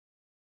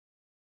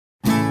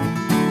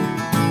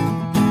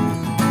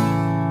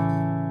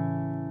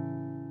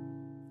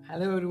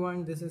Hello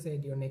everyone, this is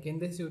eduNIC. In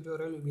this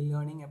tutorial, we'll be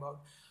learning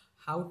about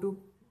how to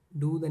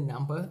do the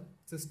number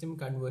system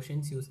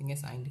conversions using a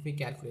scientific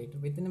calculator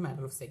within a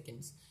matter of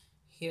seconds.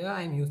 Here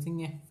I am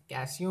using a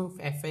Casio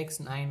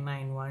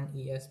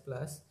FX991ES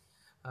Plus.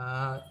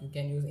 You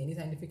can use any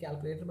scientific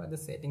calculator, but the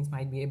settings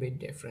might be a bit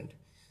different.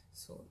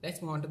 So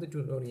let's move on to the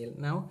tutorial.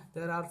 Now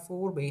there are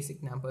four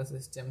basic number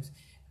systems: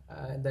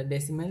 the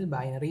decimal,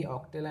 binary,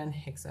 octal and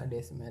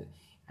hexadecimal,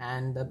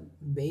 and the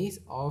base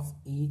of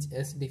each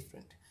is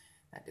different.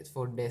 That is,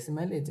 for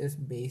decimal it is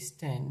base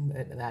 10.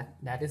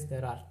 That is,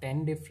 there are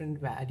 10 different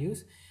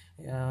values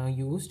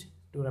used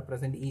to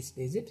represent each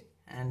digit,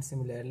 and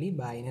similarly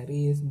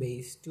binary is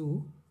base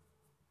 2,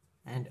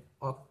 and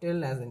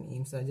octal, as the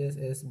name suggests,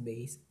 is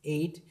base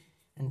 8,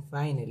 and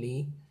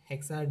finally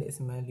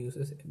hexadecimal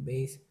uses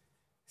base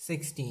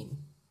 16.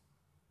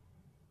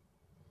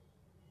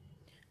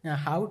 Now,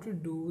 how to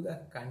do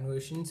the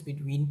conversions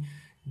between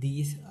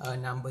these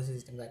number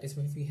systems? That is,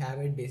 if we have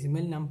a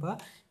decimal number,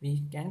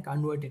 we can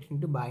convert it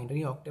into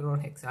binary, octal or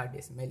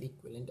hexadecimal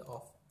equivalent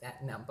of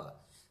that number.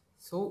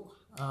 So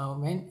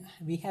when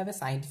we have a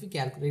scientific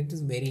calculator, it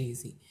is very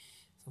easy.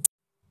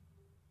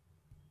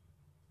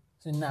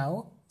 So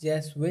now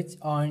just switch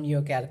on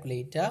your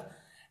calculator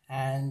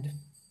and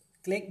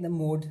click the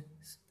mode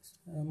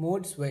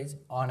switch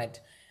on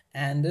it,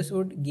 and this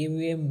would give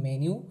you a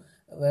menu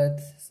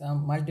with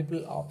some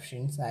multiple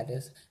options, that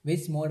is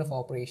which mode of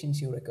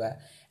operations you require.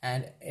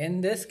 And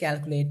in this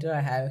calculator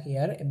I have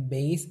here a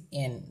base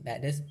n,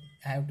 that is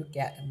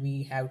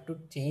we have to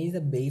change the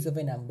base of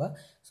a number,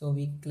 so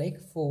we click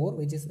 4,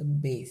 which is the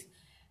base,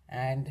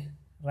 and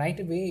right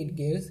away it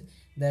gives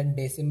the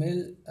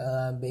decimal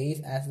base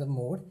as the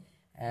mode.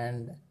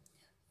 And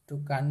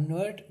to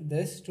convert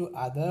this to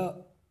other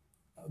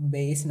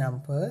base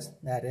numbers,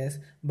 that is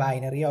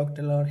binary,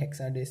 octal or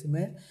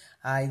hexadecimal,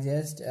 I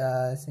just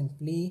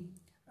simply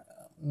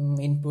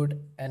input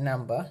a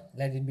number,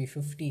 let it be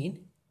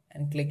 15,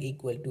 and click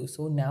equal to.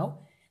 So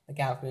now the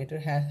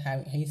calculator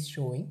is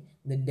showing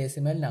the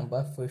decimal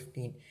number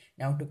 15.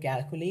 Now to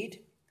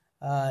calculate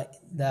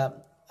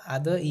the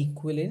other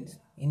equivalents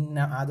in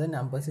other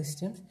number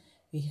systems,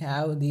 we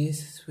have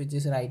these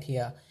switches right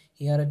here.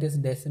 Here it is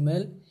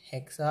decimal,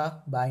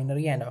 hexa,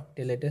 binary and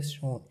octal it is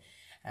shown,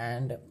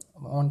 and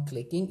on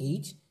clicking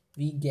each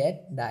we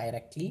get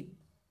directly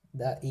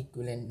the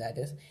equivalent. That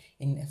is,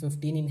 in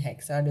 15 in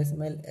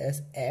hexadecimal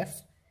is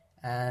F,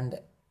 and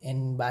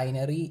in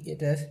binary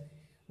it is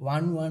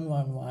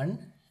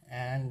 1111,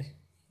 and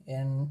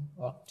in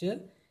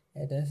octal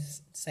it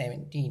is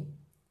 17.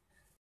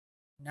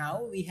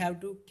 Now we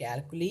have to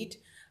calculate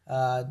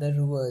the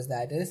reverse.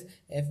 That is,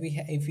 if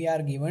we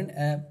are given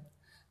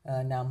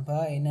a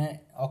number in an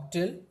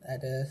octal,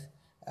 that is,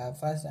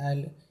 first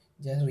I'll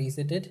just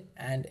reset it,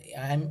 and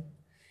I'm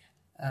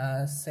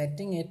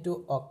setting it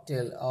to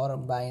octal or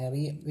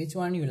binary, which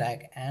one you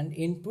like, and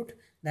input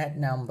that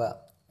number,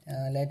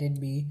 let it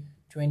be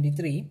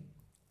 23,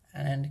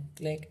 and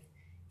click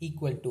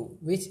equal to,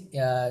 which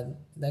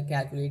the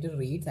calculator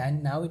reads,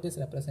 and now it is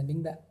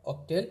representing the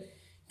octal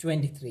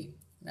 23.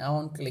 Now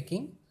on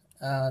clicking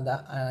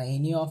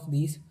any of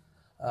these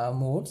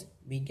modes,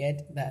 we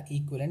get the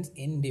equivalents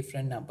in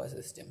different number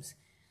systems.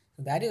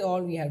 So that is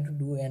all we have to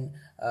do in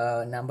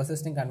number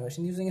system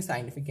conversion using a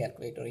scientific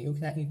calculator. You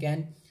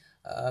can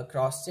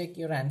cross-check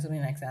your answer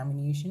in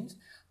examinations,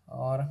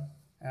 or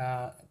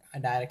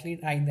directly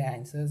write the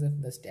answers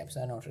if the steps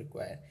are not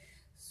required.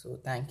 So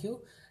thank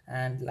you,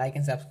 and like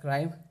and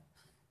subscribe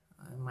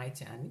my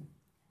channel.